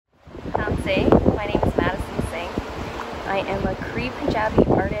Namaste, my name is Madeson Singh. I am a Cree Punjabi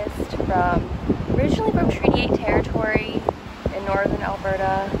artist originally from Treaty 8 territory in northern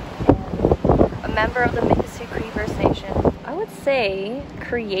Alberta and a member of the Madeson Cree First Nation. I would say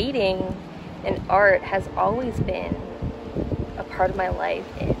creating an art has always been a part of my life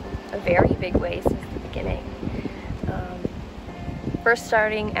in a very big way since the beginning. First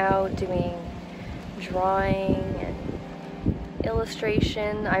starting out doing drawing and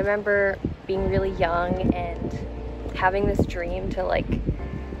illustration. I remember being really young and having this dream to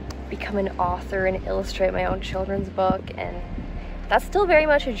become an author and illustrate my own children's book, and that's still very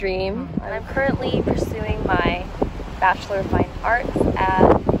much a dream. And I'm currently pursuing my Bachelor of Fine Arts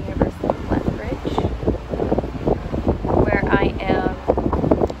at the University of Lethbridge, where I am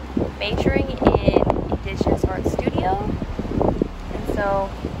majoring in Indigenous Art Studio. And so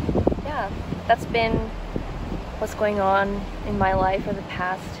yeah, that's been what's going on in my life for the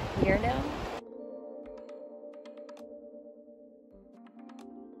past year now.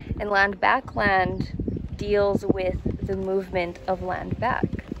 And Land Back Land deals with the movement of land back,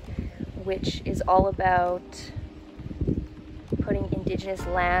 which is all about putting Indigenous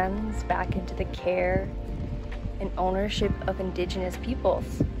lands back into the care and ownership of Indigenous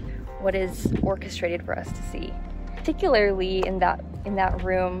peoples, what is orchestrated for us to see. Particularly in that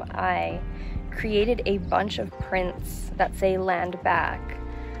room, I created a bunch of prints that say land back,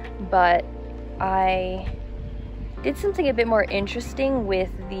 but I did something a bit more interesting with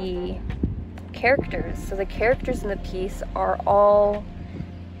the characters. So the characters in the piece are all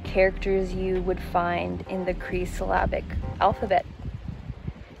characters you would find in the Cree syllabic alphabet.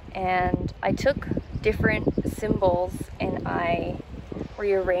 And I took different symbols and I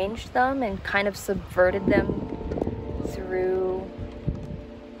rearranged them and kind of subverted them through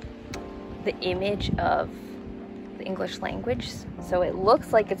the image of the English language. So it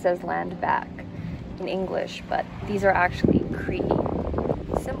looks like it says land back in English, but these are actually Cree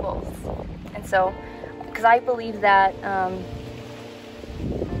symbols. And so, because I believe that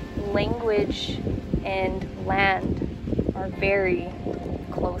language and land are very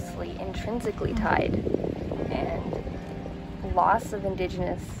closely, intrinsically tied, and loss of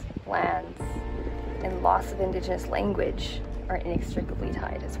Indigenous lands and loss of Indigenous language are inextricably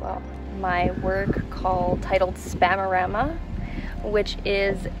tied as well. My work titled Spamorama, which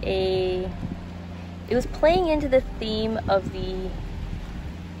is it was playing into the theme of the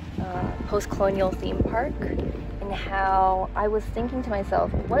post-colonial theme park, and how I was thinking to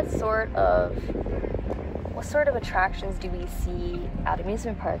myself, what sort of attractions do we see at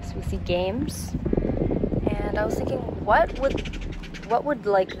amusement parks? We see games, and I was thinking, what would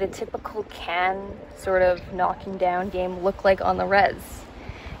like the typical can sort of knocking down game look like on the res?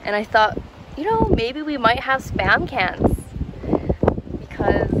 And I thought, maybe we might have spam cans,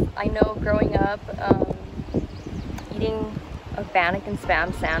 because I know growing up, eating a bannock and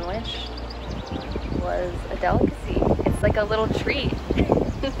spam sandwich was a delicacy. It's like a little treat.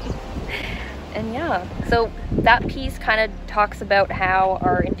 And yeah, so that piece kind of talks about how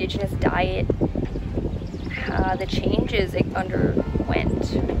our Indigenous diet, the changes it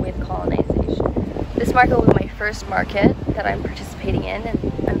underwent with colonization. This market will be my first market that I'm participating in, and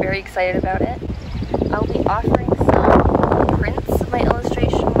I'm very excited about it. I'll be offering some prints of my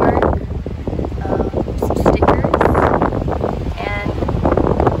illustration work, some stickers, and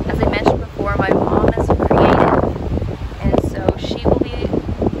as I mentioned before, my mom is a creative, and so she will be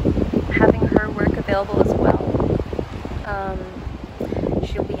having her work available as well.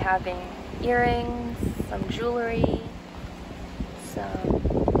 She'll be having earrings, some jewelry, some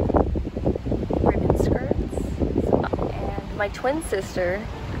ribbon skirts, and my twin sister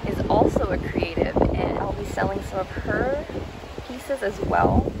is also a creative, and I'll be selling some of her pieces as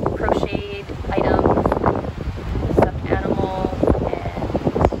well, crocheted items, stuffed animals,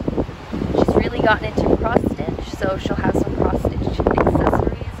 and she's really gotten into cross stitch, so she'll have some cross stitch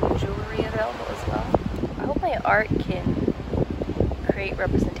accessories and jewelry available as well. I hope my art can create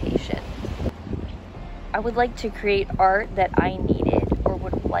representation. I would like to create art that I needed or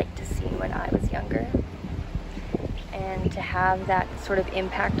would have liked to see when I was younger, and to have that sort of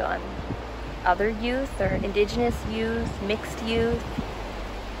impact on other youth or Indigenous youth, mixed youth,